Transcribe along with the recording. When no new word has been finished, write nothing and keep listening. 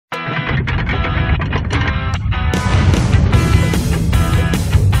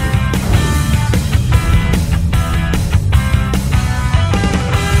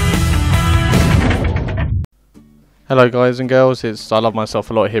Hello guys and girls, it's I Love Myself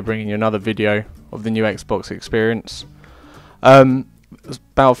a Lot here, bringing you another video of the new Xbox experience. It's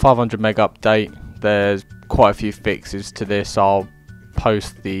about a 500 meg update. There's quite a few fixes to this. I'll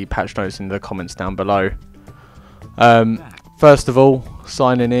post the patch notes in the comments down below. First of all,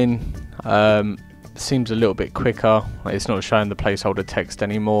 signing in seems a little bit quicker. It's not showing the placeholder text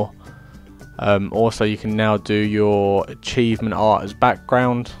anymore. Also, you can now do your achievement art as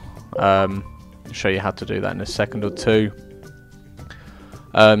background. Show you how to do that in a second or two.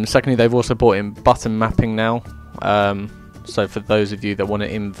 Secondly, they've also brought in button mapping now. So for those of you that want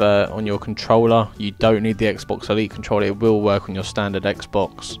to invert on your controller, you don't need the Xbox Elite controller. It will work on your standard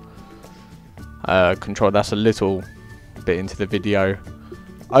Xbox controller. That's a little bit into the video.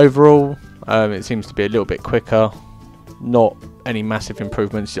 Overall, it seems to be a little bit quicker. Not any massive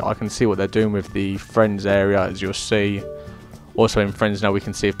improvements. I can see what they're doing with the friends area, as you'll see. Also in friends now we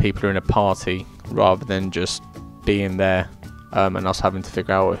can see if people are in a party rather than just being there and us having to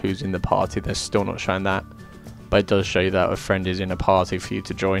figure out who's in the party. They're still not showing that, but it does show you that a friend is in a party for you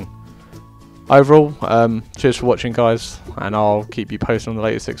to join. Overall, cheers for watching guys, and I'll keep you posted on the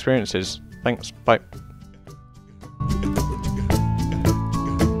latest experiences. Thanks, bye.